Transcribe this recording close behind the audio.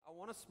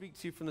want to speak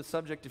to you from the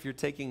subject, if you're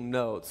taking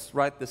notes,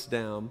 write this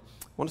down.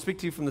 I want to speak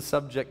to you from the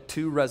subject,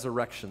 two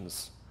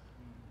resurrections.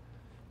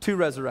 Two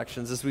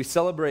resurrections as we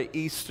celebrate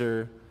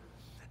Easter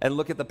and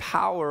look at the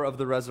power of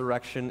the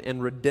resurrection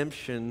and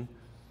redemption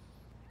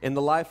in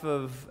the life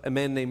of a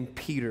man named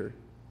Peter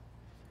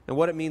and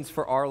what it means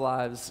for our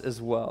lives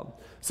as well.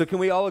 So can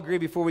we all agree,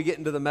 before we get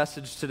into the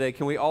message today,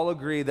 can we all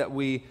agree that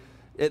we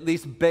at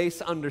least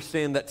base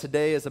understand that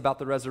today is about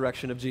the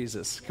resurrection of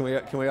Jesus? Can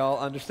we all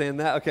understand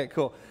that? Okay,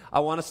 cool. I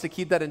want us to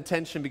keep that in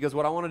tension, because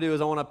what I want to do is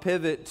I want to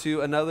pivot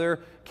to another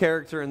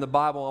character in the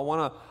Bible.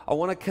 I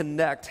want to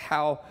connect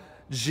how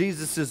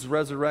Jesus'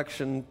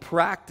 resurrection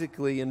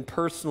practically and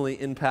personally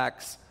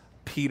impacts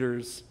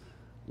Peter's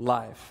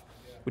life.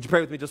 Would you pray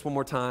with me just one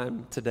more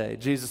time today?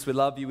 Jesus, we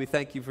love you. We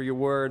thank you for your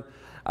word.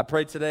 I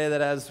pray today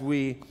that as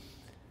we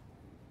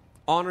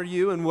honor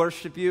you and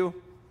worship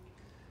you,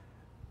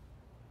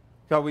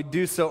 God, we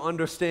do so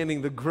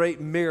understanding the great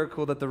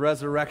miracle that the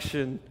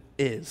resurrection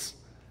is.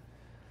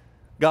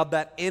 God,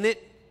 that in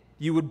it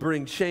you would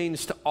bring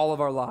change to all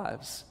of our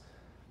lives.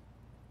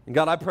 And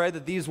God, I pray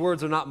that these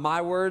words are not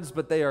my words,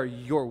 but they are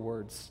your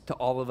words to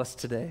all of us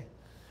today.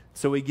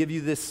 So we give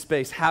you this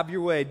space. Have your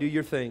way. Do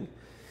your thing.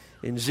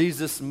 In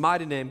Jesus'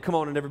 mighty name. Come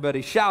on, and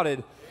everybody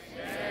shouted.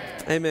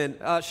 Amen.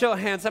 Show of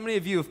hands. How many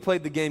of you have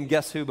played the game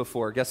Guess Who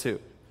before? Guess Who?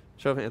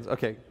 Show of hands.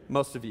 Okay,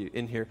 most of you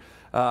in here.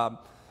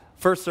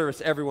 First service,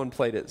 everyone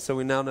played it, so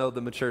we now know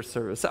the mature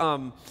service.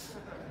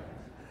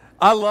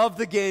 I love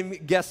the game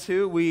Guess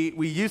Who.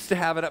 We used to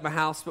have it at my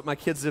house, but my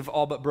kids have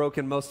all but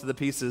broken most of the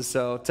pieces,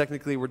 so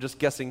technically we're just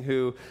guessing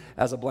who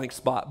as a blank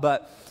spot.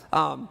 But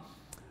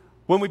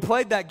when we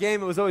played that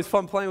game, it was always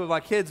fun playing with my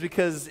kids,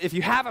 because if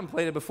you haven't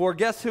played it before,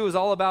 Guess Who is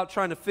all about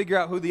trying to figure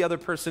out who the other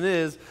person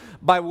is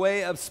by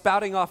way of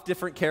spouting off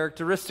different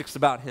characteristics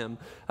about him.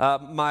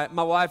 My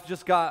wife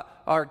just got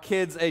our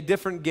kids a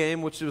different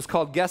game, which was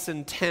called Guess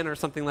in 10 or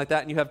something like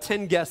that, and you have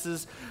 10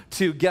 guesses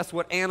to guess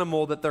what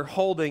animal that they're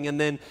holding, and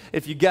then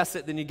if you guess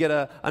it, then you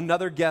get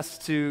another guess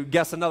to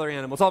guess another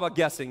animal. It's all about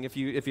guessing, if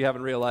you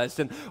haven't realized.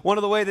 And one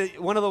of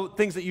the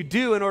things that you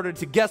do in order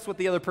to guess what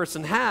the other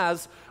person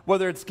has,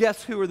 whether it's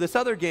Guess Who or this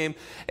other game,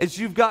 is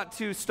you've got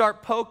to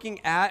start poking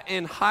at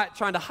and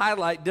trying to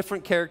highlight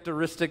different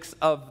characteristics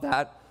of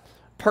that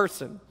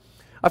person.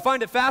 I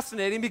find it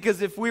fascinating,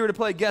 because if we were to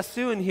play Guess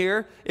Who in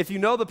here, if you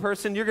know the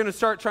person, you're going to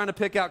start trying to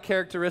pick out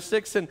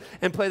characteristics and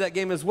play that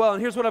game as well.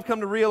 And here's what I've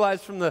come to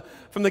realize from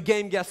the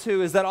game Guess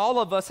Who, is that all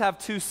of us have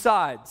two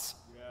sides.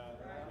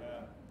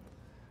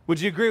 Would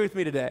you agree with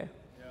me today?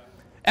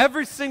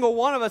 Every single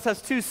one of us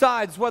has two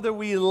sides, whether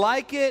we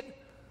like it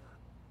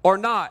or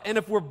not. And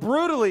if we're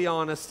brutally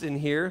honest in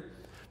here,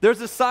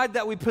 there's a side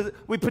that we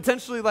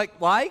potentially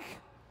like,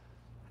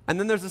 and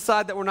then there's a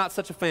side that we're not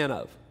such a fan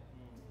of.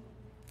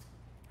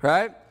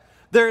 Right?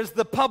 There's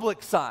the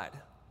public side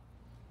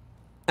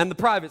and the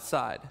private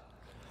side.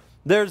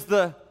 There's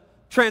the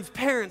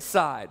transparent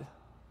side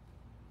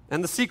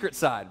and the secret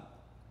side.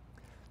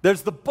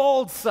 There's the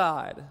bold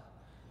side,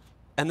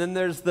 and then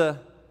there's the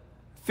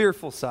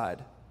fearful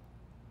side.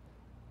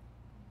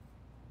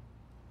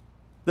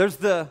 There's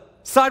the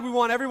side we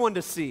want everyone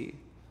to see,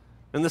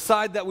 and the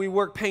side that we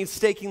work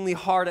painstakingly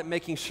hard at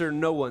making sure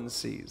no one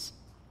sees.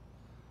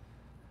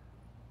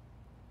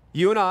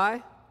 You and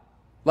I,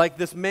 like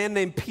this man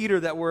named Peter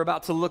that we're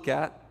about to look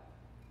at,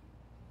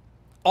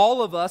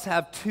 all of us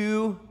have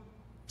two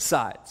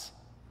sides.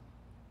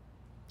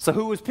 So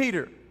who was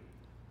Peter?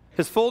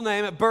 His full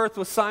name at birth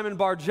was Simon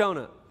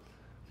Bar-Jonah.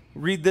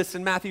 Read this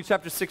in Matthew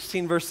chapter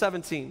 16, verse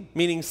 17,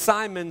 meaning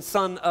Simon,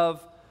 son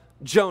of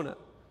Jonah.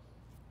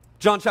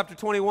 John chapter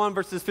 21,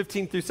 verses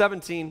 15 through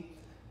 17,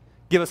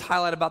 give us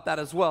highlight about that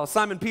as well.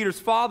 Simon Peter's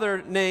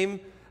father's name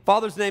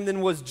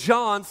then was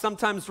John,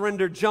 sometimes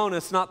rendered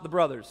Jonas, not the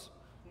brothers,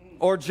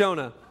 or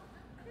Jonah.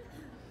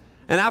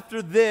 And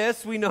after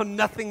this, we know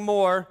nothing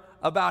more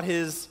about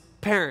his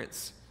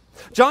parents.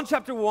 John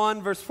chapter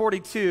 1, verse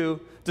 42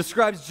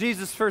 describes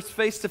Jesus' first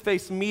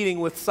face-to-face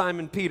meeting with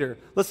Simon Peter.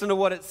 Listen to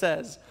what it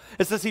says.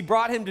 It says he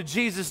brought him to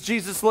Jesus.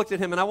 Jesus looked at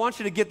him, and I want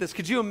you to get this.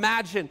 Could you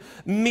imagine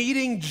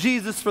meeting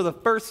Jesus for the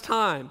first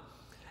time?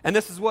 And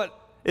this is what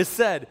is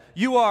said.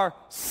 You are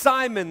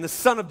Simon, the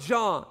son of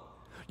John.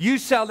 You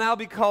shall now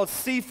be called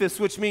Cephas,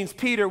 which means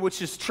Peter,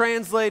 which is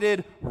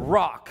translated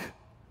rock.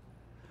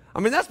 I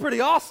mean, that's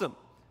pretty awesome.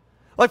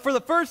 Like, for the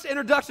first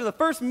introduction, the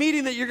first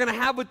meeting that you're going to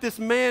have with this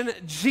man,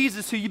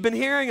 Jesus, who you've been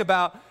hearing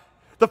about,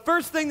 the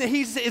first thing that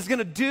he is going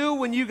to do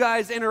when you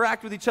guys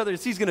interact with each other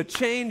is he's going to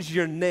change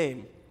your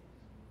name.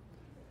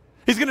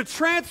 He's going to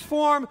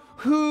transform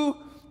who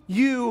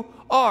you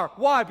are.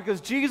 Why?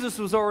 Because Jesus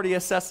was already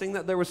assessing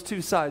that there was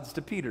two sides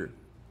to Peter.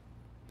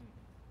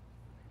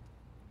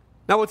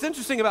 Now, what's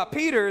interesting about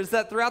Peter is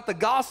that throughout the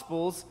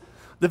Gospels,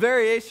 the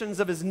variations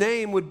of his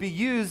name would be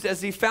used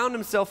as he found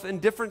himself in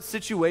different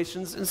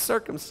situations and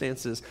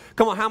circumstances.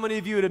 Come on, how many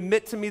of you would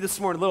admit to me this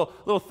morning,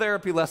 little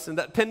therapy lesson,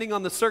 that depending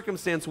on the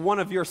circumstance, one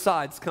of your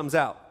sides comes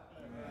out?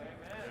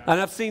 Amen.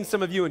 And I've seen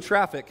some of you in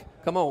traffic.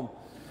 Come on.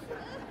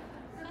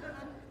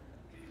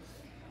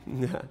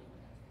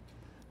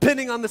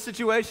 depending on the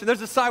situation.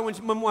 There's a side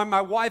when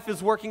my wife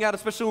is working out,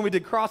 especially when we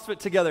did CrossFit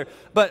together.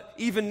 But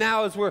even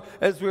now as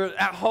we're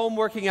at home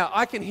working out,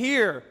 I can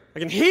hear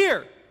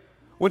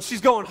when she's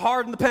going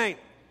hard in the paint.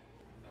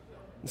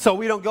 So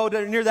we don't go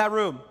near that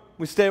room.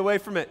 We stay away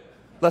from it,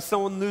 lest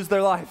someone lose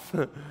their life.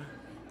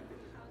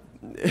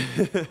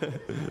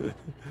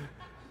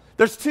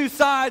 There's two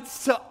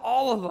sides to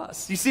all of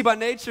us. You see, by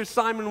nature,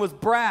 Simon was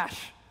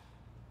brash,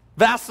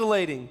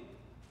 vacillating,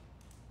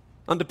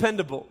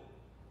 undependable.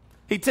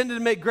 He tended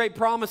to make great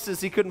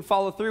promises he couldn't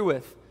follow through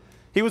with.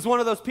 He was one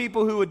of those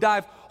people who would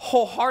dive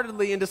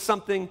wholeheartedly into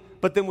something,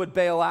 but then would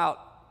bail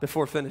out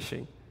before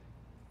finishing.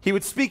 He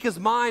would speak his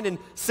mind and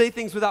say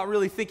things without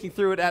really thinking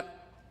through it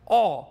at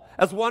all.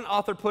 As one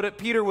author put it,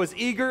 Peter was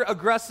eager,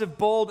 aggressive,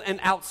 bold, and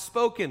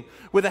outspoken,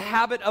 with a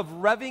habit of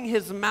revving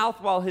his mouth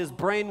while his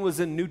brain was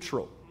in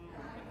neutral.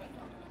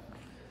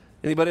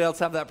 Anybody else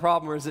have that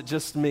problem, or is it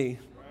just me?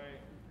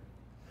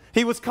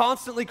 He was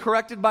constantly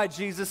corrected by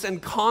Jesus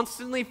and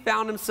constantly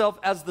found himself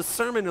as the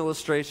sermon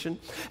illustration,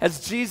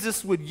 as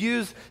Jesus would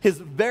use his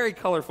very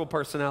colorful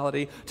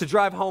personality to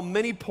drive home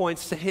many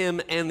points to him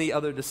and the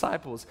other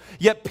disciples.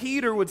 Yet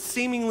Peter would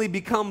seemingly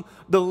become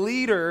the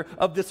leader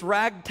of this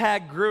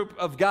ragtag group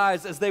of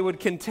guys as they would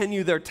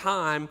continue their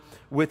time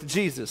with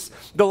Jesus.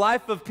 The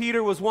life of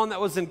Peter was one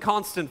that was in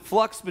constant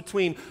flux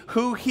between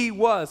who he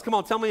was. Come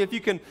on, tell me if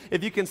you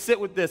can sit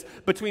with this,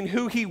 between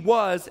who he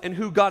was and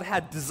who God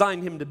had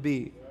designed him to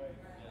be.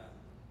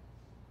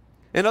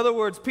 In other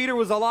words, Peter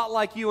was a lot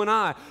like you and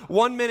I.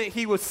 One minute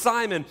he was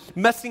Simon,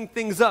 messing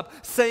things up,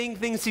 saying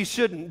things he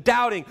shouldn't,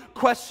 doubting,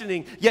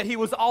 questioning, yet he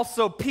was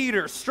also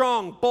Peter,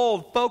 strong,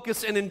 bold,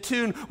 focused, and in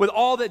tune with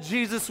all that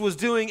Jesus was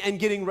doing and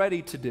getting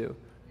ready to do.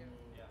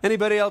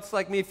 Anybody else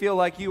like me feel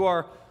like you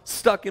are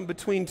stuck in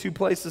between two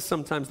places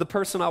sometimes? The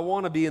person I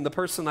want to be and the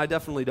person I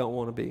definitely don't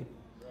want to be.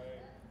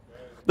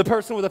 The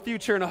person with a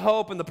future and a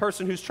hope and the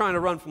person who's trying to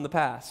run from the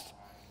past.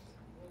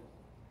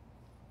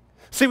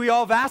 See, we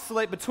all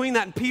vacillate between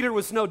that, and Peter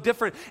was no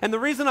different. And the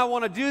reason I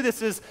want to do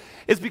this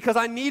is because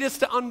I need us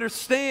to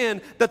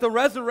understand that the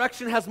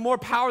resurrection has more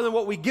power than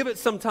what we give it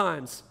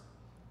sometimes.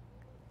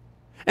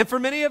 And for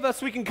many of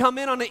us, we can come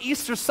in on an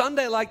Easter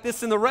Sunday like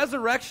this, and the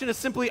resurrection is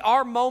simply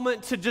our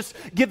moment to just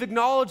give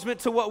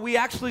acknowledgement to what we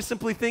actually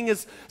simply think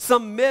is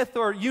some myth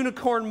or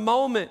unicorn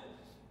moment.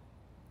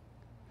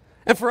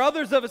 And for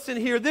others of us in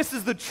here, this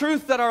is the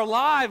truth that our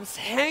lives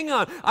hang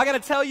on. I got to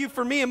tell you,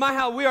 for me and my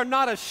house, we are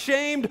not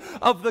ashamed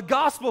of the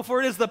gospel,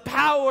 for it is the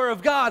power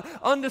of God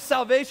unto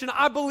salvation.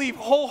 I believe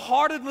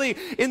wholeheartedly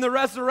in the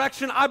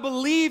resurrection. I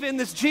believe in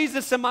this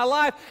Jesus, and my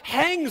life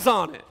hangs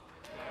on it.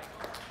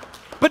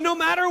 But no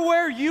matter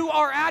where you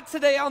are at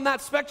today on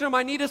that spectrum,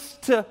 I need us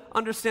to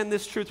understand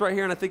this truth right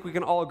here, and I think we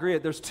can all agree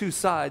that there's two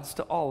sides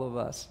to all of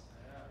us.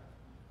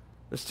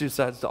 There's two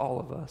sides to all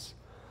of us.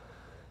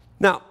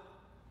 Now,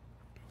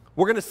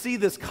 we're going to see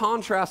this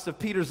contrast of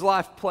Peter's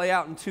life play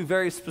out in two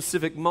very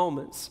specific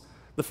moments.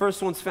 The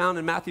first one's found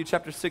in Matthew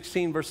chapter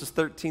 16, verses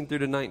 13 through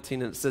to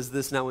 19, and it says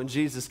this: Now when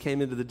Jesus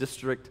came into the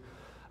district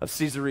of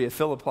Caesarea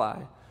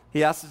Philippi,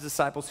 he asked his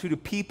disciples, "Who do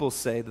people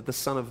say that the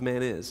Son of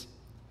Man is?"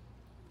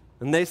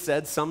 And they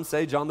said, "Some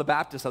say John the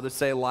Baptist, others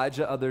say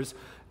Elijah, others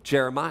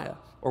Jeremiah,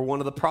 or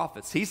one of the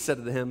prophets." He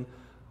said to him,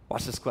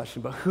 watch this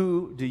question, "But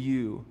who do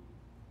you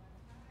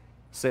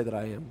say that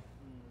I am?"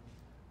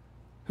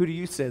 Who do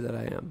you say that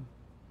I am?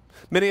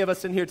 Many of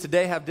us in here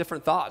today have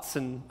different thoughts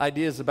and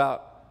ideas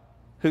about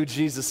who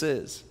Jesus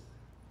is.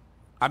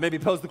 I maybe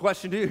pose the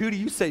question to you, who do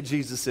you say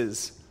Jesus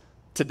is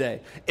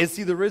today? Is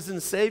he the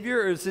risen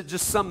Savior, or is it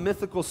just some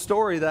mythical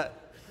story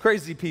that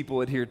crazy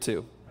people adhere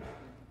to?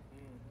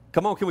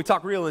 Come on, can we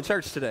talk real in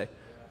church today?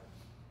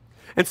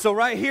 And so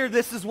right here,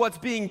 this is what's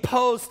being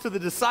posed to the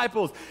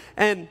disciples,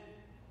 and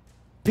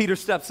Peter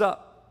steps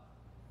up.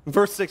 In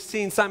verse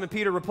 16, Simon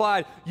Peter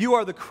replied, "You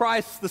are the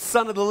Christ, the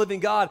Son of the living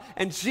God."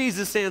 And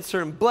Jesus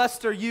answered him,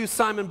 "Blessed are you,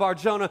 Simon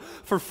Bar-Jonah,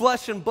 for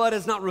flesh and blood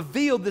has not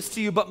revealed this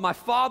to you, but my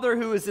Father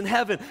who is in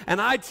heaven.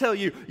 And I tell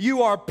you,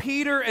 you are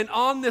Peter, and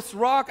on this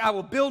rock I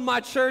will build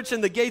my church,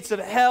 and the gates of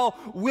hell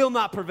will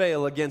not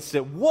prevail against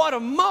it." What a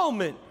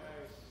moment!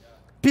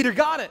 Peter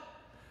got it.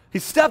 He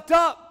stepped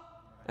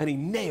up, and he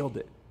nailed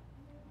it.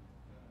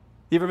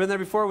 You ever been there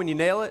before when you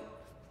nail it?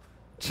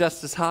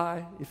 Chest is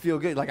high, you feel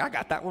good. Like, I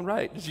got that one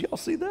right. Did you all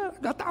see that?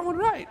 I got that one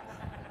right.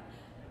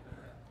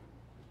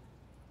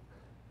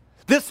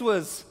 This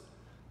was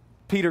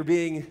Peter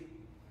being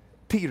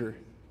Peter.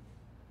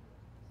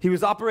 He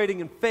was operating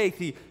in faith.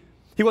 He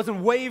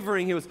wasn't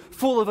wavering. He was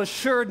full of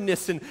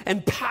assuredness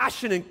and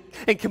passion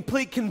and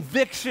complete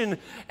conviction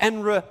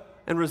and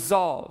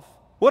resolve.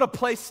 What a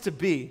place to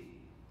be.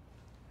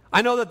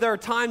 I know that there are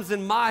times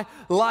in my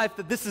life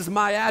that this is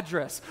my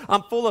address.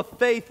 I'm full of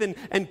faith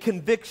and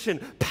conviction,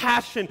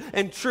 passion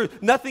and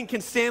truth. Nothing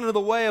can stand in the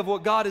way of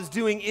what God is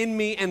doing in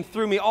me and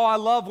through me. Oh, I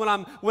love when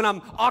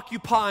I'm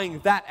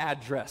occupying that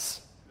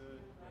address.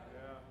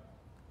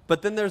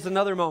 But then there's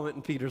another moment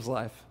in Peter's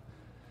life.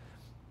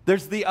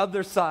 There's the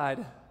other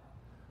side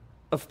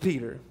of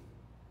Peter.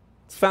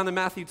 It's found in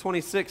Matthew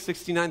 26,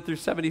 69 through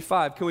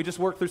 75. Can we just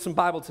work through some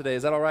Bible today?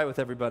 Is that all right with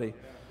everybody? Yeah.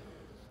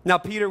 Now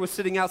Peter was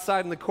sitting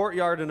outside in the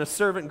courtyard, and a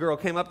servant girl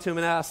came up to him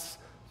and asked,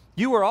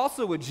 "You were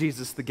also with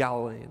Jesus the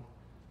Galilean."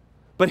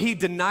 But he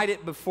denied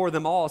it before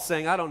them all,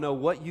 saying, "I don't know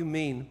what you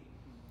mean."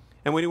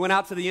 And when he went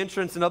out to the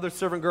entrance, another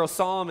servant girl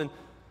saw him and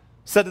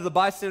said to the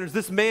bystanders,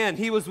 "This man,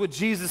 he was with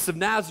Jesus of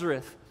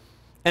Nazareth."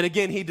 And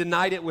again he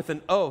denied it with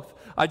an oath,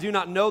 "I do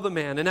not know the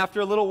man." And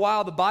after a little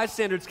while, the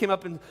bystanders came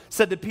up and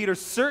said to Peter,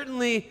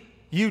 "Certainly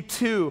you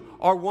too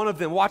are one of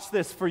them." Watch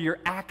this, "for your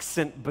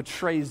accent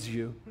betrays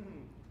you."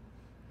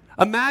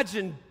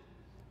 Imagine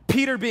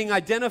Peter being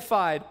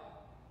identified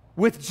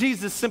with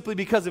Jesus simply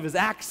because of his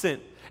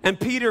accent. And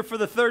Peter, for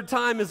the third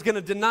time, is going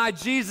to deny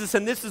Jesus,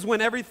 and this is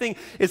when everything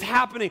is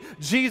happening.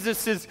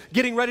 Jesus is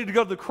getting ready to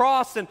go to the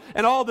cross, and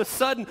all of a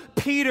sudden,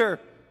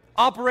 Peter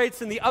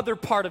operates in the other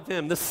part of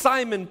him, the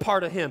Simon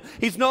part of him.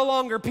 He's no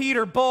longer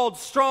Peter, bold,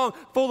 strong,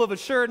 full of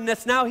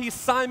assuredness. Now he's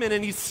Simon,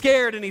 and he's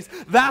scared, and he's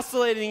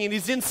vacillating, and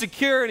he's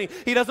insecure, and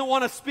he doesn't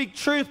want to speak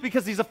truth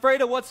because he's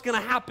afraid of what's going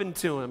to happen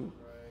to him.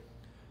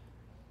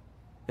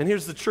 And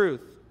here's the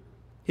truth.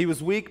 He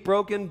was weak,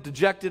 broken,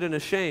 dejected, and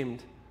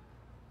ashamed.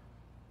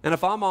 And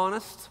if I'm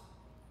honest,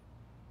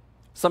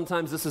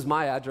 sometimes this is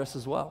my address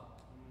as well.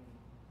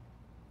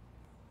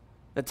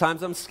 At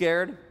times I'm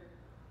scared,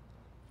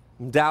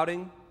 I'm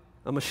doubting,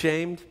 I'm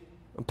ashamed,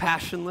 I'm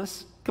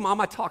passionless. Come on,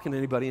 am I talking to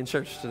anybody in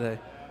church today?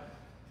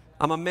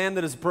 I'm a man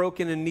that is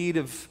broken in need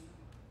of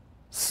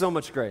so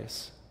much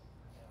grace.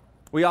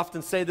 We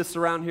often say this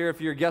around here.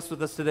 If you're a guest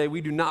with us today,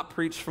 we do not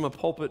preach from a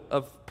pulpit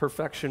of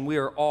perfection. We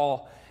are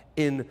all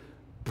in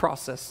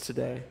process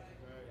today.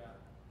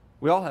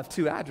 We all have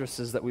two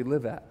addresses that we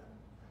live at.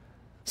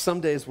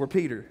 Some days we're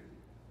Peter.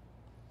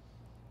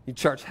 You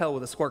charge hell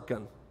with a squirt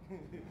gun.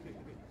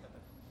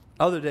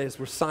 Other days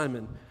we're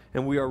Simon,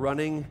 and we are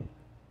running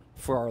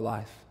for our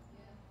life.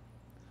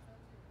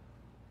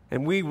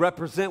 And we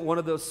represent one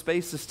of those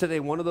spaces today,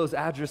 one of those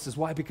addresses.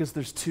 Why? Because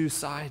there's two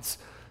sides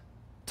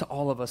to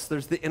all of us.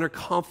 There's the inner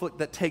conflict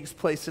that takes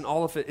place in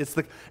all of it.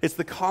 It's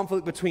the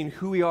conflict between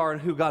who we are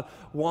and who God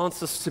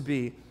wants us to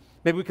be.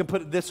 Maybe we can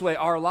put it this way.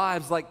 Our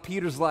lives, like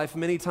Peter's life,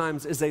 many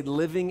times is a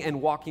living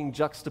and walking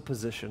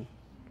juxtaposition.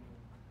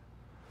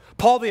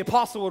 Paul the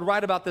apostle would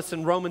write about this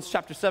in Romans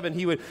chapter 7.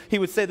 He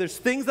would say, there's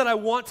things that I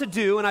want to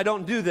do and I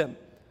don't do them.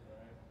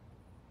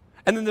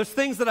 And then there's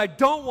things that I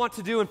don't want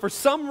to do, and for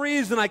some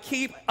reason I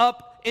keep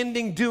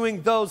ending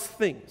doing those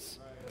things.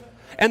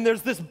 And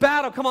there's this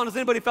battle. Come on, has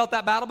anybody felt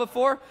that battle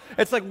before?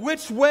 It's like,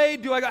 which way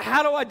do I go?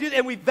 How do I do that?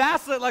 And we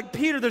vacillate like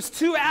Peter. There's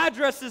two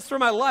addresses for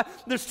my life.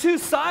 There's two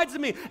sides of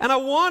me, and I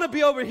want to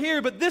be over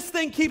here, but this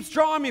thing keeps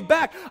drawing me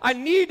back. I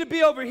need to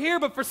be over here,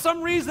 but for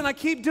some reason I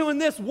keep doing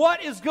this.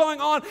 What is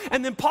going on?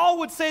 And then Paul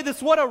would say this,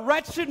 "What a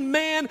wretched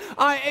man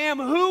I am.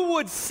 Who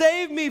would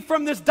save me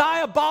from this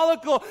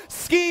diabolical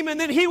scheme?" And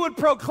then he would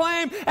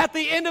proclaim at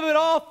the end of it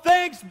all,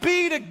 "Thanks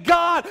be to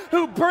God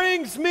who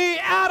brings me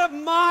out of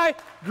my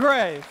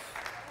grave."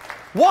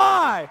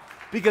 Why?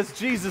 Because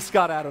Jesus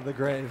got out of the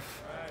grave.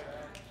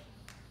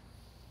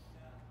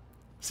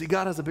 See,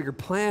 God has a bigger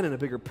plan and a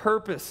bigger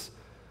purpose.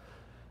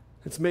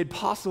 It's made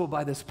possible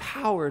by this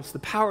power. It's the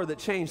power that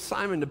changed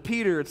Simon to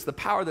Peter. It's the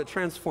power that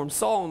transformed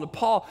Saul into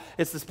Paul.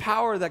 It's this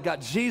power that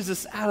got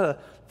Jesus out of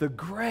the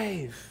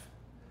grave.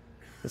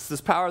 It's this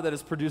power that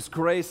has produced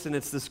grace, and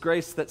it's this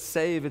grace that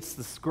saves. It's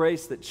this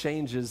grace that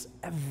changes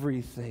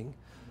everything.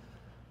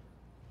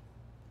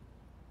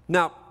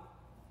 Now,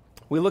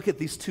 we look at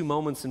these two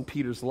moments in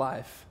Peter's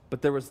life,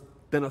 but there was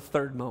then a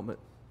third moment.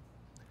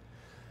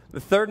 The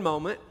third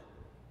moment,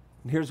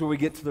 and here's where we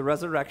get to the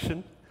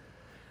resurrection.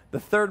 The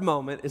third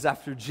moment is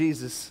after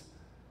Jesus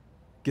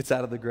gets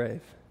out of the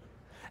grave.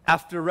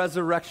 After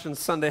Resurrection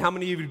Sunday, how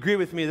many of you agree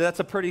with me that that's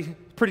a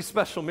pretty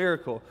special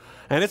miracle?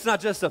 And it's not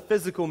just a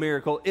physical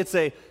miracle, it's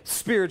a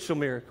spiritual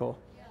miracle.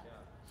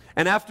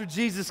 And after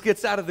Jesus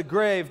gets out of the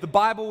grave, the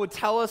Bible would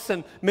tell us,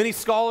 and many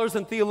scholars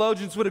and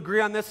theologians would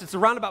agree on this, it's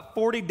around about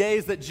 40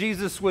 days that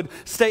Jesus would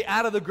stay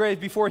out of the grave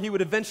before he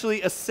would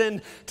eventually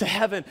ascend to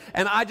heaven.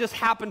 And I just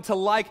happen to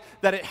like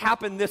that it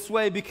happened this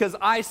way because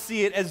I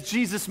see it as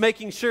Jesus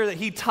making sure that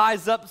he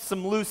ties up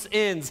some loose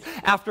ends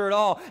after it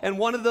all. And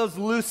one of those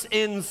loose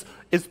ends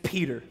is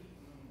Peter.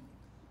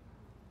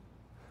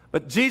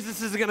 But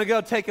Jesus isn't going to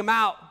go take him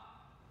out.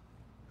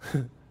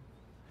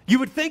 You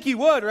would think he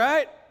would,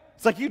 right?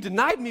 It's like, you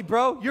denied me,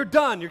 bro. You're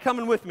done. You're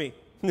coming with me.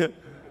 But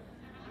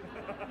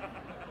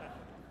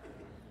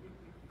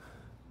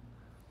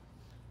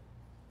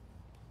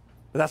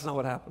that's not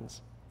what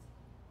happens.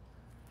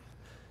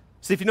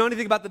 See, if you know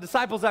anything about the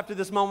disciples after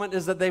this moment,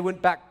 is that they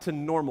went back to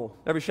normal.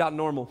 Every shout,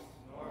 normal.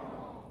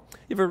 Normal.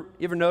 You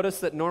ever notice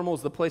that normal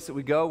is the place that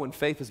we go when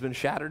faith has been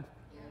shattered?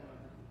 Yeah.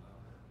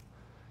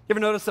 You ever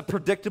notice that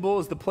predictable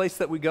is the place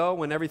that we go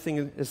when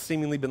everything has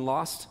seemingly been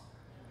lost?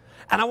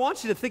 And I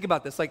want you to think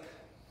about this. Like,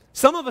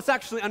 some of us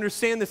actually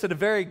understand this at a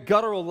very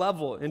guttural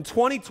level. In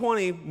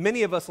 2020,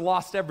 many of us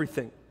lost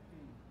everything.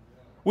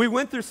 We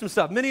went through some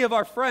stuff. Many of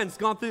our friends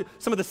gone through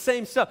some of the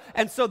same stuff.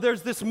 And so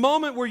there's this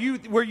moment where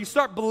you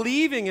start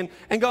believing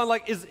and going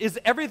like, is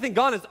everything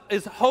gone?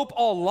 Is hope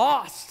all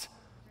lost?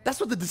 That's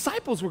what the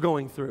disciples were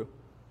going through.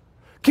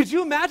 Could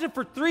you imagine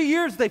for 3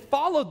 years they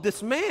followed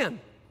this man?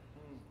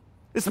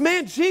 This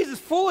man, Jesus,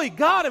 fully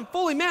God and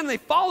fully man, and they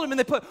followed him, and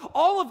they put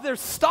all of their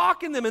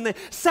stock in them, and they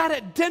sat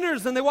at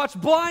dinners, and they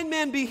watched blind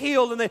men be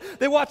healed, and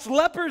they watched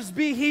lepers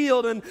be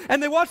healed,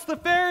 and they watched the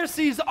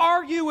Pharisees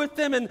argue with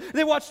them, and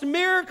they watched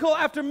miracle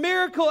after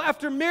miracle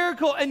after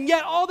miracle, and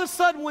yet all of a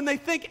sudden when they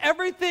think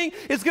everything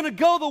is going to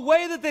go the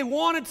way that they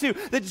wanted to,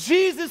 that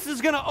Jesus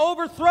is going to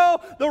overthrow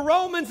the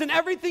Romans and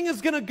everything is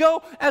going to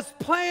go as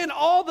planned,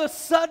 all of a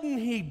sudden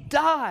he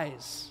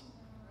dies.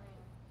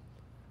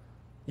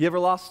 You ever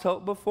lost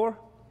hope before?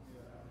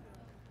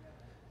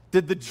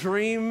 Did the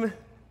dream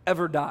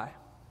ever die?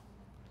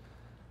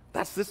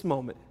 That's this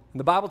moment. And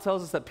the Bible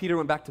tells us that Peter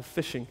went back to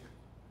fishing.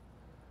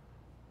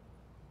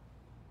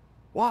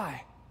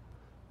 Why?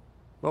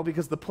 Well,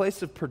 because the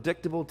place of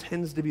predictable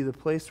tends to be the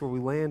place where we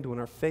land when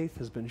our faith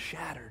has been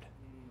shattered.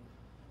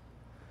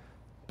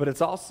 But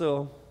it's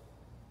also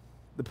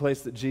the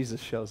place that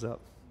Jesus shows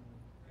up.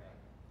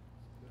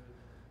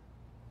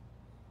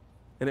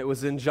 And it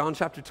was in John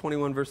chapter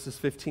 21, verses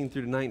 15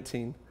 through to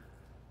 19,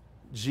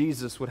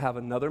 Jesus would have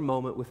another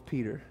moment with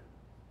Peter.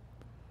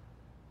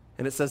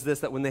 And it says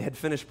this, that when they had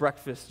finished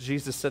breakfast,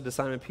 Jesus said to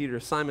Simon Peter,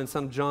 "Simon,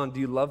 son of John, do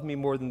you love me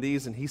more than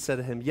these?" And he said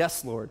to him,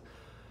 "Yes, Lord.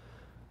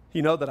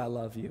 You know that I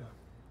love you."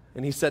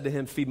 And he said to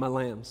him, "Feed my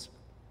lambs."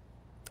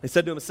 He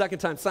said to him a second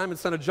time, "Simon,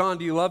 son of John,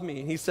 do you love me?"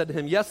 And he said to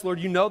him, "Yes, Lord,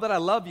 you know that I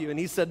love you." And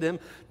he said to him,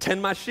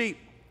 "Tend my sheep."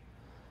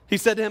 He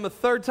said to him a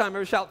third time,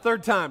 everybody shout,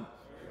 third time.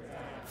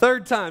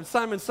 Third time,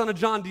 "Simon, son of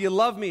John, do you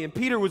love me?" And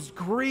Peter was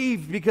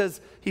grieved because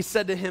he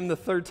said to him the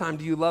third time,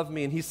 "Do you love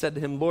me?" And he said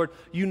to him, "Lord,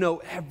 you know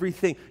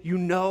everything. You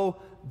know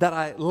that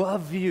I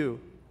love you."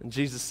 And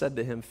Jesus said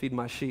to him, "Feed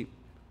my sheep."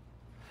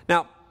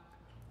 Now,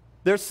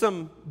 there's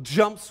some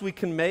jumps we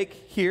can make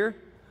here.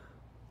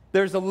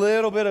 There's a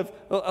little bit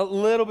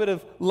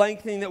of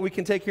lengthening that we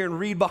can take here and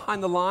read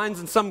behind the lines.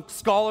 And some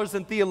scholars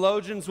and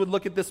theologians would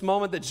look at this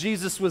moment that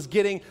Jesus was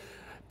getting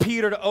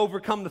Peter to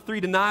overcome the 3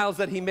 denials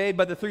that he made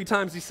by the 3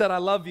 times he said, "I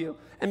love you."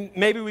 And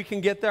maybe we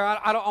can get there.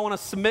 I want to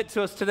submit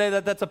to us today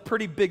that that's a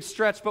pretty big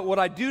stretch. But what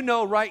I do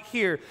know right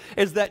here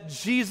is that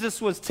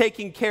Jesus was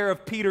taking care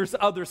of Peter's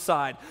other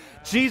side.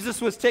 Jesus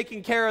was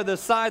taking care of the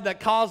side that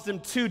caused him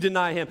to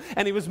deny him.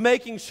 And he was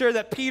making sure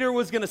that Peter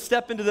was going to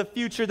step into the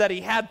future that he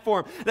had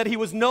for him. That he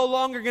was no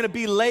longer going to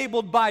be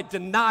labeled by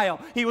denial.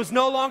 He was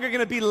no longer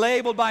going to be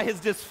labeled by his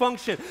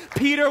dysfunction.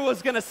 Peter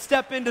was going to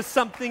step into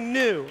something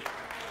new.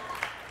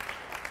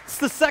 It's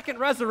the second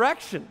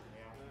resurrection.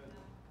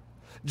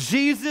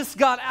 Jesus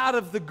got out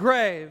of the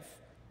grave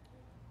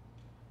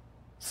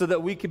so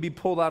that we could be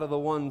pulled out of the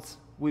ones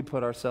we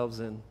put ourselves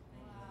in.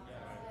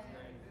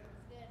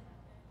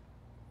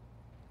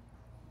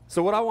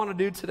 So what I want to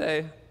do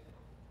today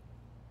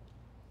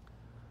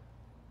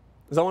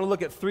is I want to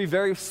look at 3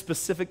 very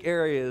specific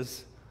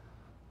areas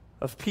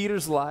of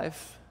Peter's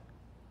life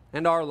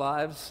and our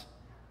lives.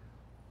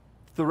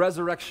 The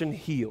resurrection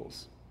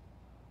heals.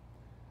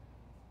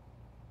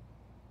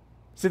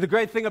 See, the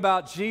great thing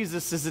about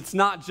Jesus is it's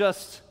not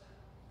just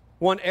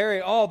one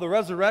area. Oh, the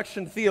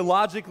resurrection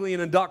theologically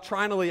and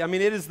doctrinally, I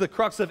mean, it is the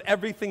crux of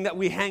everything that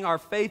we hang our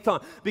faith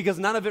on, because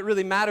none of it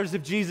really matters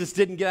if Jesus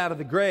didn't get out of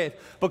the grave.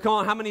 But come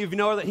on, how many of you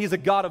know that he's a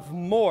God of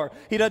more?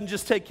 He doesn't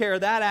just take care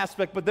of that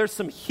aspect, but there's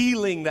some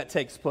healing that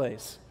takes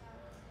place.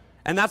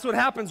 And that's what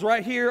happens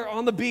right here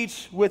on the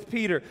beach with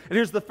Peter. And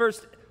here's the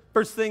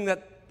first thing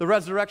that the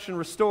resurrection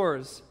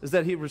restores, is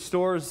that he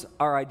restores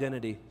our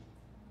identity.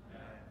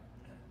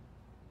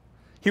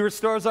 He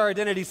restores our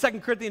identity. 2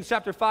 Corinthians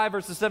chapter 5,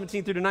 verses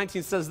 17 through to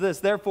 19 says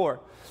this,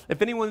 "Therefore,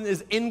 if anyone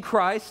is in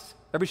Christ,"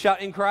 everybody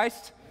shout, "in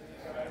Christ."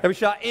 Everybody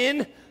shout,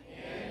 "in."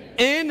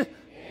 In.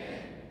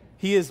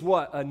 He is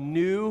what? A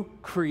new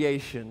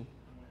creation.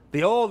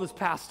 The old has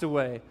passed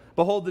away.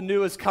 Behold, the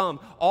new has come.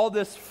 All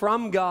this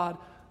from God,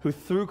 who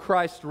through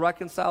Christ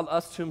reconciled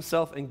us to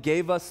himself and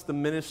gave us the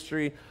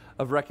ministry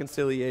of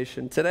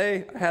reconciliation.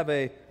 Today, I have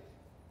a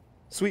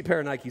sweet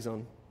pair of Nikes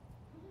on.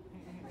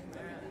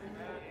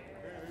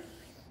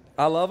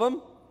 I love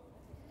them,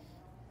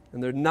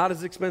 and they're not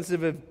as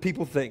expensive as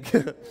people think.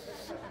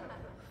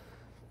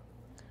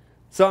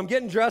 So I'm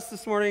getting dressed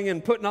this morning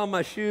and putting on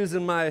my shoes,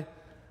 and my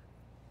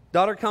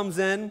daughter comes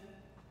in.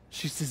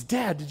 She says,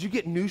 "Dad, did you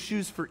get new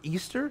shoes for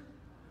Easter?"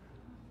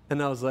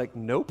 And I was like,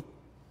 "Nope."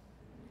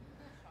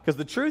 Because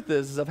the truth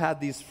is I've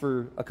had these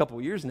for a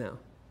couple years now.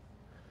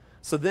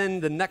 So then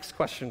the next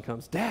question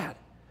comes, "Dad,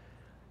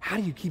 how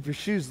do you keep your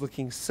shoes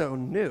looking so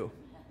new?"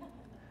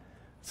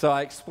 So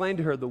I explained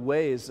to her the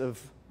ways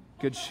of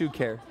good shoe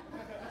care.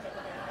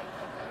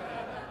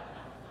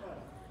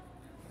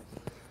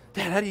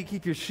 "Dad, how do you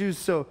keep your shoes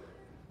so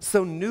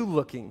new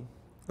looking?"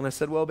 And I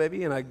said, "Well,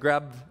 baby," and I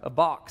grabbed a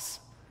box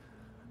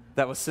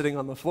that was sitting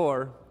on the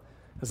floor,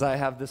 because I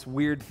have this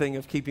weird thing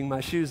of keeping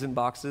my shoes in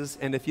boxes,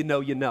 and if you know,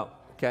 you know,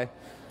 okay?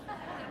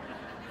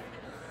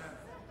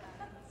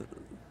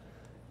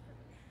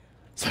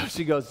 So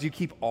she goes, do you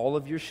keep all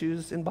of your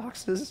shoes in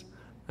boxes?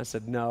 I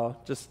said, no,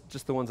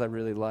 just the ones I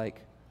really like.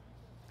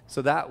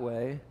 So that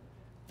way,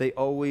 they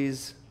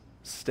always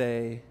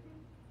stay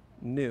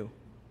new.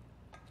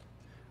 I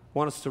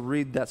want us to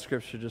read that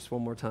scripture just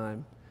one more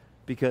time,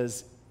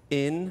 because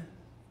in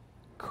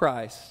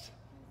Christ,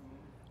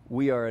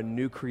 we are a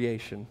new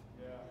creation.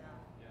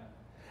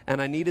 And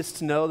I need us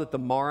to know that the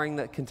marring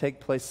that can take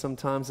place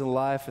sometimes in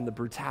life and the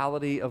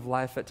brutality of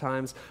life at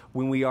times,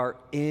 when we are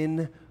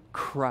in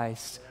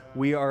Christ,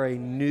 we are a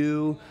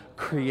new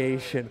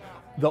creation.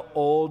 The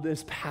old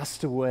is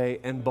passed away,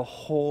 and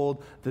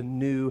behold, the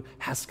new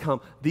has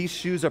come. These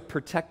shoes are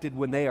protected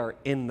when they are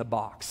in the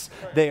box.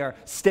 They are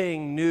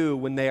staying new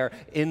when they are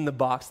in the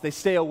box. They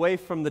stay away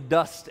from the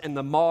dust and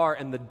the mar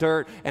and the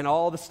dirt and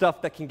all the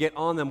stuff that can get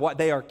on them.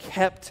 They are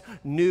kept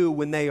new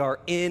when they are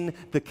in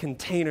the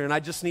container. And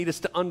I just need us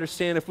to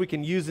understand, if we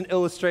can use an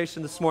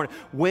illustration this morning,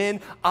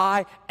 when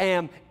I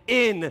am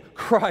in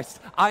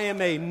Christ, I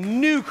am a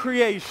new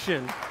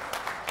creation.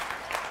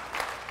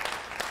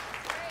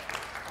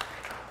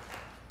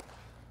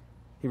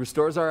 He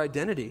restores our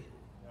identity.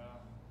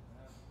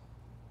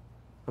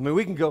 I mean,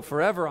 we can go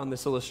forever on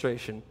this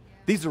illustration.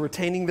 These are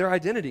retaining their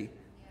identity.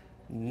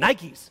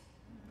 Nikes.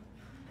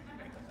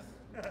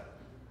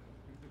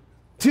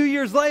 2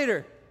 years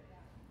later.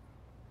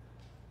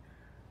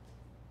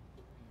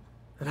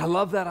 And I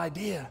love that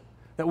idea,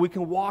 that we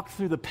can walk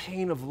through the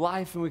pain of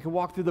life and we can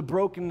walk through the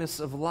brokenness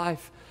of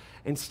life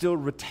and still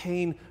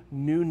retain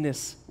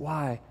newness.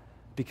 Why?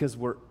 Because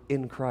we're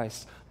in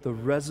Christ. The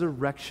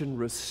resurrection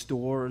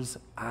restores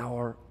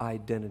our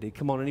identity.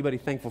 Come on, anybody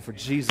thankful for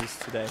Jesus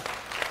today?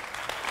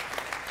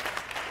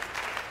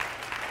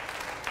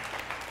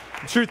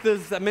 The truth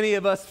is that many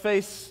of us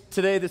face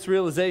today this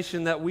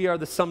realization that we are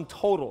the sum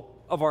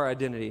total of our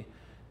identity.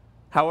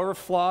 However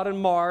flawed and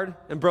marred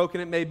and broken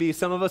it may be,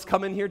 some of us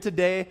come in here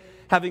today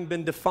having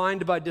been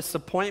defined by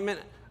disappointment,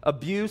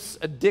 abuse,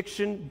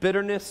 addiction,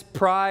 bitterness,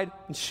 pride,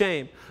 and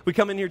shame. We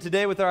come in here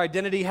today with our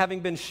identity having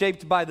been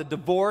shaped by the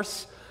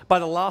divorce, by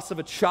the loss of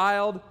a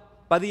child,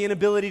 by the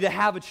inability to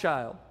have a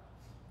child.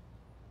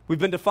 We've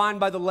been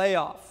defined by the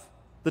layoff,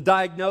 the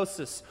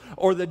diagnosis,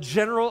 or the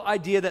general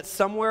idea that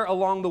somewhere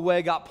along the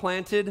way got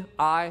planted,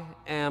 I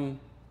am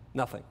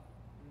nothing.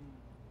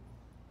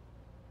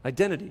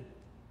 Identity.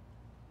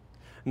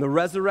 And the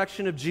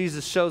resurrection of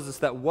Jesus shows us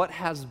that what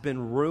has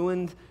been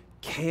ruined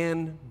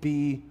can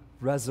be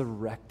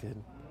resurrected.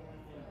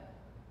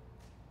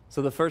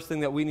 So the first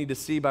thing that we need to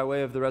see by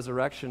way of the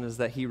resurrection is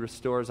that he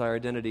restores our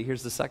identity.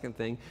 Here's the second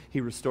thing.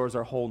 He restores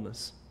our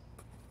wholeness.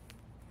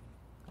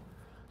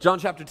 John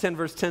chapter 10,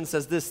 verse 10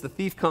 says this: the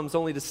thief comes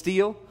only to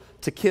steal,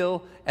 to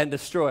kill, and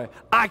destroy.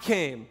 I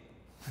came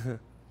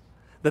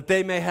that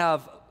they may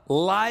have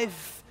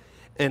life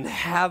and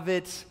have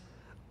it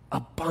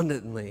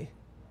abundantly.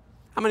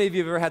 How many of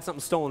you have ever had something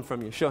stolen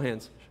from you? Show of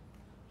hands.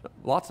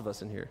 Lots of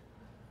us in here.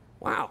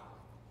 Wow.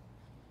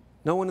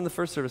 No one in the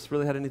first service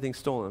really had anything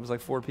stolen. It was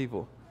like 4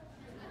 people.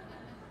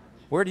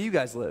 Where do you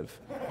guys live?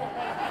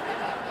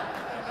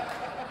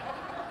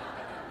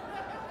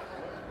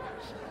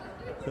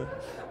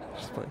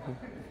 Just playing.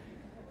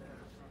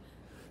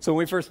 So when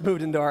we first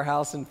moved into our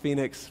house in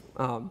Phoenix,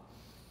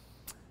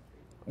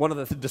 one of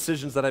the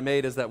decisions that I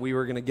made is that we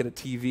were going to get a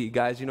TV.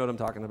 Guys, you know what I'm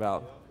talking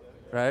about,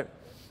 right?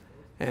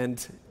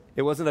 And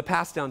it wasn't a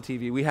pass-down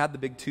TV. We had the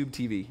big tube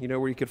TV, you know,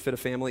 where you could fit a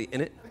family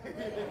in it.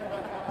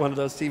 One of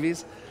those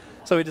TVs.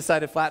 So we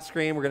decided flat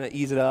screen, we're going to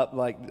ease it up.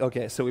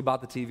 Okay, so we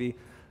bought the TV.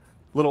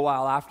 A little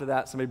while after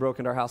that, somebody broke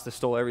into our house. They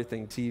stole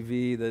everything: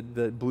 TV,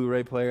 the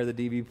Blu-ray player, the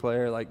DVD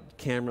player,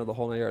 camera, the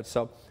whole 9 yards.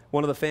 So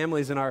one of the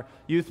families in our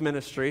youth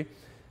ministry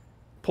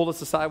pulled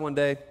us aside one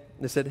day. And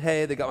they said,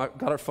 hey, they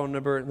got our phone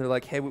number, and they're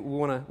like, hey, we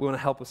want to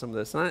help with some of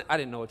this. And I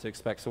didn't know what to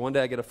expect. So one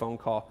day I get a phone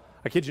call.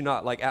 I kid you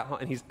not, at home,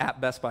 and he's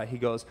at Best Buy. He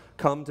goes,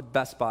 come to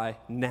Best Buy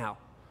now.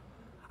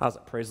 I was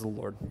like, praise the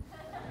Lord.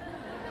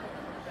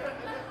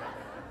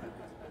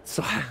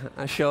 So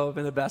I show up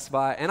in a Best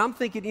Buy, and I'm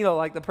thinking,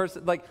 the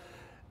person,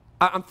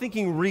 I'm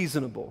thinking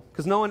reasonable,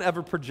 because no one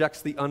ever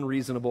projects the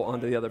unreasonable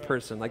onto the other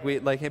person.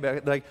 Okay,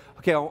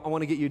 I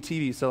want to get you a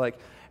TV. So and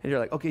you're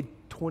like, okay,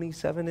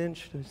 27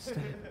 inch.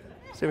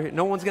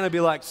 No one's going to be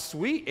like,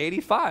 sweet,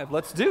 85,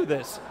 let's do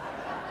this.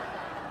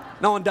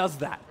 No one does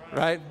that,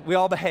 right? We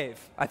all behave,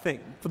 I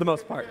think, for the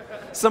most part.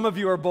 Some of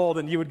you are bold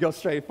and you would go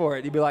straight for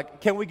it. You'd be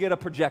like, can we get a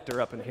projector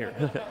up in here?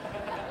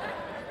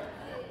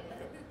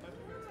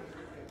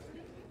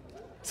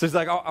 So he's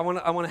like, oh, I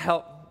want to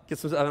help get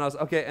some stuff. And I was,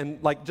 okay. And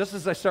just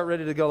as I start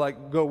ready to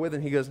go with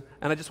him, he goes,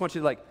 and I just want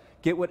you to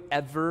get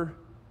whatever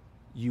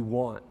you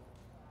want.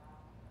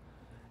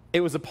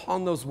 It was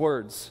upon those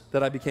words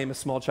that I became a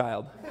small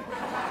child.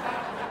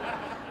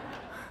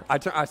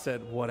 I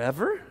said,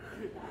 whatever?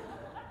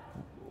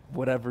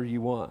 Whatever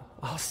you want.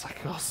 I was like,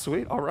 oh,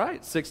 sweet. All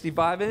right.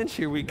 65 inch.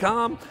 Here we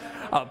come.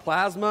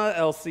 Plasma,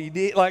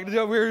 LCD.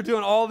 We were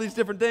doing all these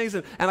different things.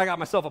 And I got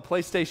myself a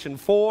PlayStation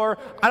 4.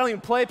 I don't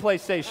even play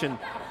PlayStation.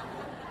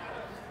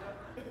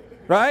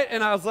 right?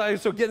 And I was like,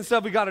 so getting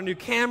stuff, we got a new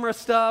camera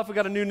stuff, we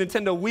got a new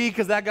Nintendo Wii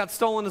because that got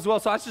stolen as well.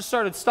 So I just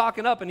started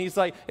stocking up, and he's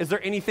like, is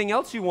there anything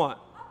else you want?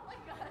 Oh my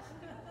gosh.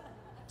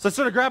 So I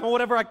started grabbing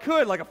whatever I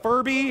could, like a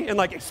Furby and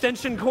like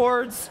extension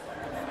cords.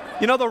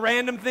 You know the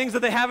random things that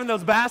they have in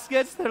those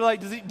baskets? They're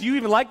like, do you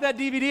even like that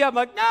DVD? I'm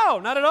like, no,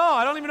 not at all.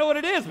 I don't even know what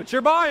it is, but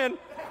you're buying.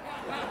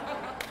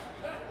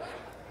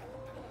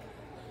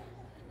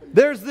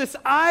 There's this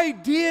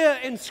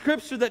idea in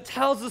Scripture that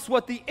tells us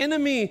what the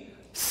enemy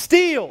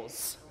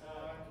steals,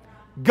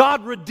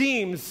 God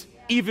redeems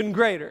even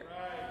greater.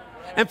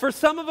 And for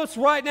some of us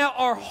right now,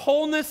 our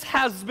wholeness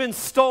has been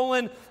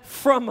stolen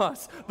from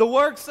us. The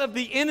works of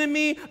the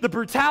enemy, the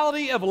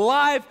brutality of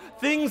life,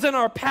 things in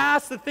our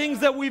past, the things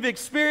that we've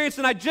experienced.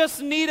 And I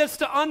just need us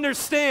to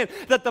understand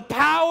that the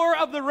power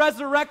of the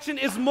resurrection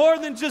is more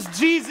than just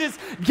Jesus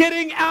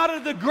getting out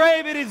of the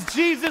grave. It is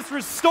Jesus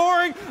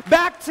restoring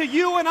back to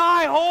you and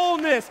I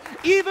wholeness,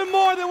 even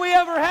more than we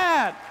ever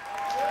had.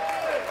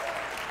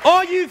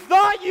 Oh, you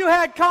thought you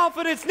had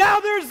confidence. Now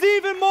there's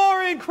even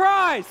more in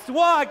Christ.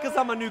 Why? Because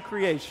I'm a new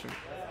creation.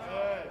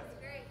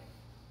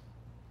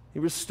 He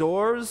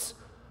restores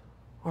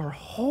our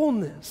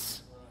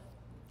wholeness.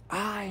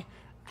 I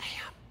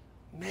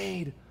am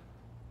made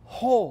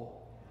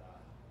whole.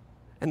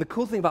 And the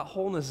cool thing about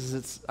wholeness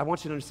is I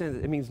want you to understand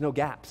that it means no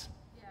gaps.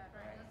 Yeah,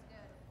 right. That's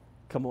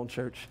good. Come on,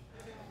 church.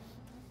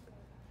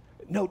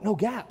 No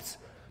gaps.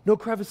 No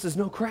crevices,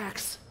 no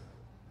cracks.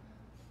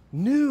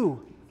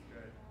 New.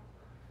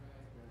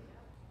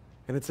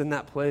 And it's in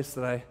that place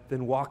that I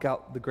then walk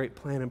out the great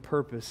plan and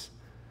purpose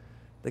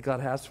that God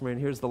has for me. And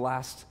here's the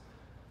last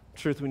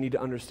truth we need to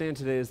understand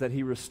today is that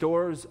He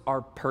restores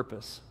our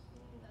purpose.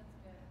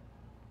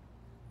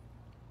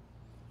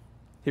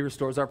 He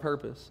restores our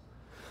purpose.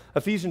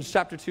 Ephesians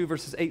chapter 2,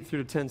 verses 8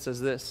 through to 10 says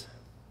this.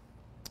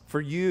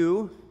 For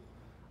you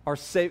are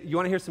saved. You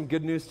want to hear some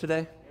good news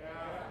today? Yeah.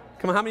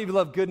 Come on, how many of you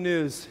love good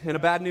news in a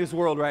bad news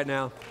world right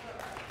now?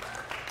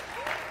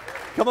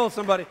 Come on,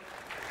 somebody.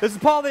 This is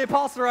Paul the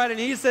Apostle writing,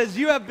 and he says,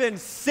 you have been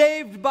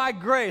saved by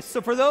grace. So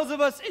for those of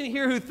us in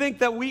here who think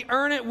that we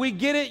earn it, we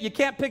get it, you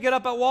can't pick it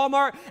up at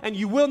Walmart, and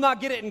you will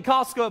not get it in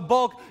Costco at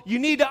bulk, you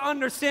need to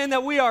understand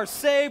that we are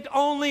saved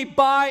only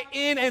by,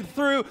 in, and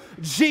through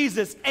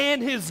Jesus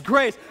and His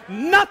grace.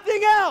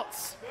 Nothing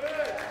else.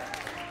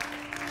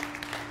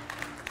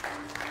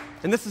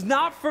 And this is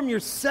not from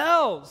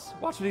yourselves.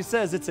 Watch what he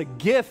says. It's a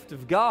gift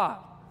of God.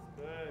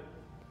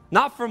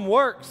 Not from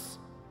works,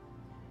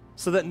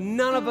 so that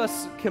none of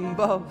us can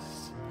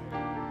boast.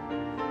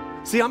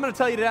 See, I'm going to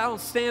tell you today, I don't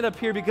stand up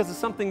here because of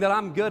something that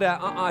I'm good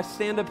at. I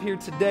stand up here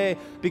today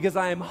because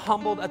I am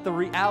humbled at the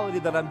reality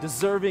that I'm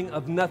deserving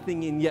of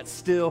nothing, and yet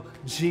still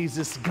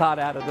Jesus got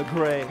out of the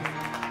grave.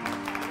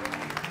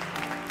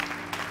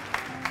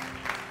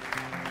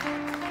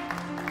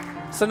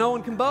 So no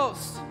one can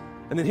boast.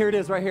 And then here it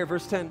is right here,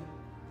 verse 10.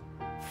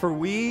 For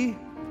we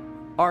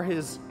are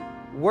His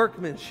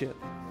workmanship.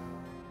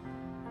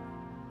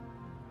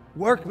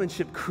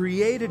 Workmanship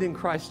created in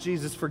Christ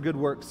Jesus for good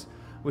works,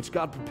 which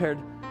God prepared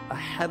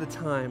ahead of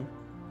time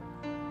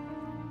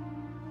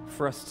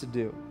for us to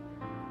do.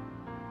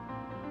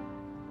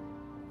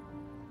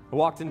 I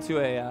walked into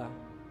a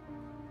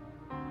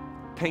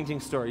painting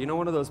store. You know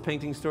one of those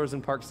painting stores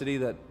in Park City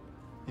that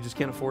you just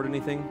can't afford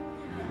anything?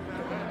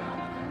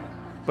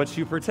 But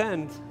you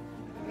pretend.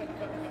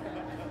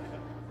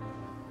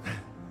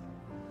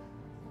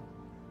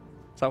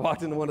 So I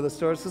walked into one of the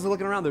stores, just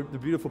looking around, they're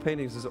beautiful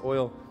paintings, there's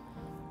oil.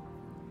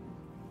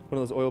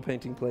 One of those oil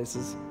painting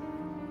places.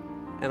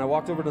 And I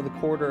walked over to the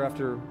corner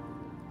after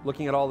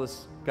looking at all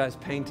this guy's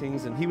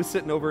paintings, and he was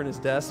sitting over in his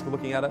desk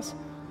looking at us.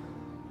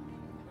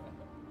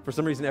 For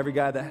some reason, every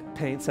guy that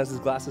paints has his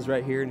glasses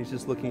right here, and he's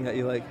just looking at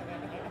you like,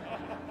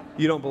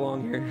 you don't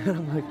belong here. And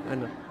I'm like, I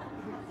know.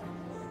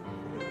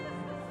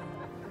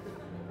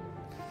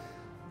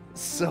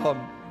 So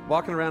I'm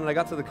walking around, and I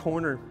got to the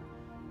corner.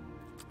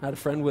 I had a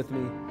friend with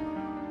me.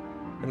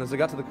 And as I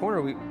got to the corner,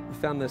 we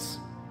found this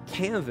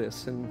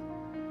canvas, and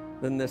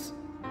then this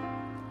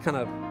kind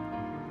of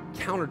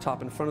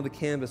countertop in front of the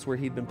canvas where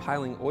he'd been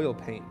piling oil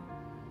paint.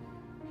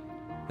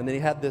 And then he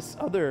had this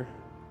other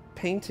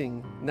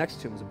painting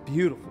next to him. It was a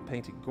beautiful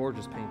painting,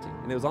 gorgeous painting.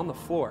 And it was on the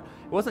floor.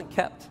 It wasn't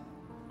kept.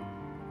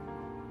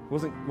 It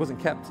wasn't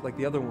kept like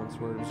the other ones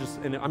were. It was just,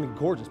 and I mean,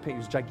 gorgeous painting. It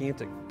was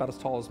gigantic, about as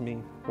tall as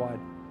me, wide.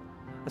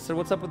 I said,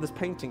 what's up with this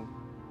painting?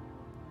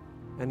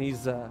 And he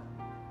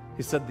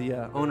said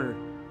the owner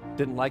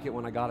didn't like it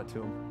when I got it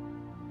to him.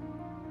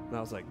 And I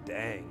was like,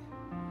 dang.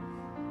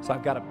 So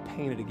I've got to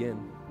paint it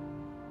again.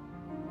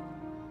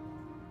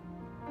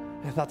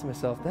 And I thought to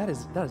myself, that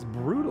is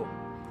brutal.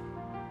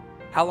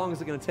 How long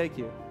is it going to take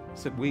you? I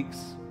said,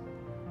 weeks,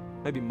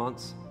 maybe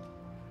months.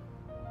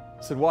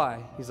 I said,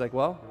 why? He's like,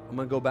 well, I'm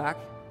going to go back,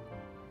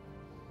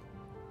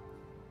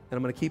 and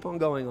I'm going to keep on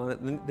going on it.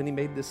 And then he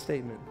made this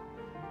statement.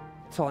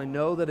 Until I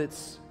know that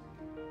it's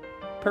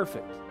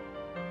perfect.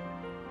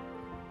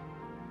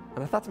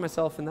 And I thought to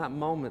myself in that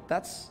moment,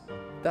 that's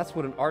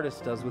what an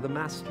artist does with a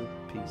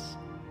masterpiece.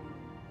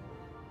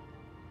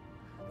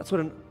 That's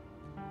what an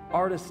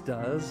artist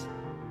does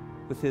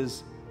with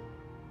his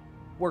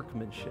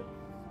workmanship.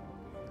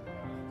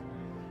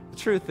 The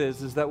truth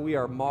is that we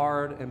are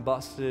marred and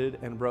busted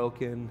and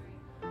broken.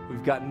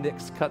 We've got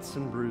nicks, cuts,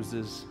 and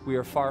bruises. We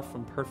are far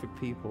from perfect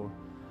people.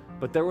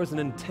 But there was an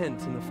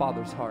intent in the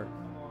Father's heart.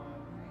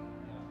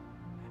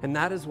 And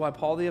that is why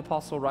Paul the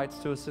Apostle writes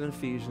to us in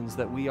Ephesians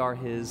that we are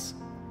his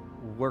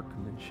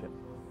workmanship.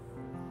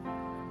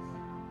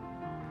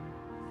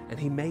 And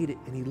he made it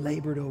and he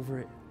labored over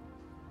it.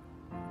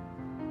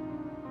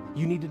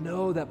 You need to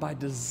know that by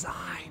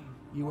design,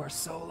 you are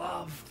so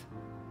loved.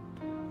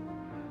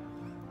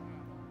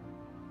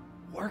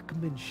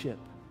 Workmanship.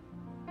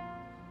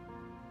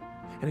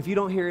 And if you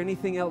don't hear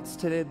anything else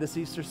today at this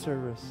Easter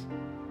service,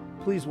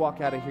 please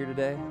walk out of here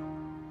today.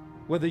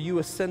 Whether you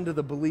ascend to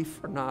the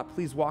belief or not,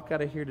 please walk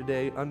out of here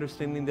today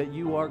understanding that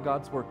you are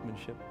God's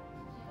workmanship.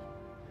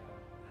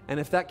 And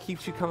if that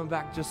keeps you coming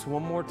back just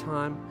one more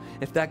time,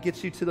 if that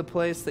gets you to the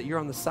place that you're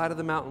on the side of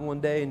the mountain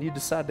one day and you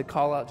decide to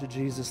call out to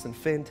Jesus, then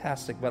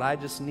fantastic. But I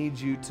just need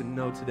you to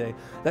know today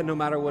that no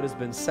matter what has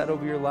been said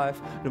over your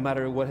life, no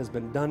matter what has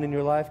been done in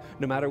your life,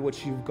 no matter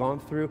what you've gone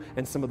through,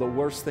 and some of the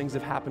worst things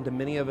have happened to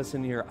many of us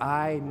in here,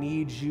 I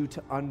need you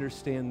to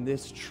understand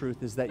this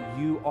truth is that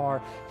you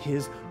are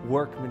his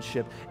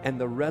workmanship, and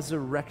the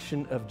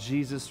resurrection of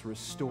Jesus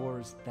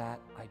restores that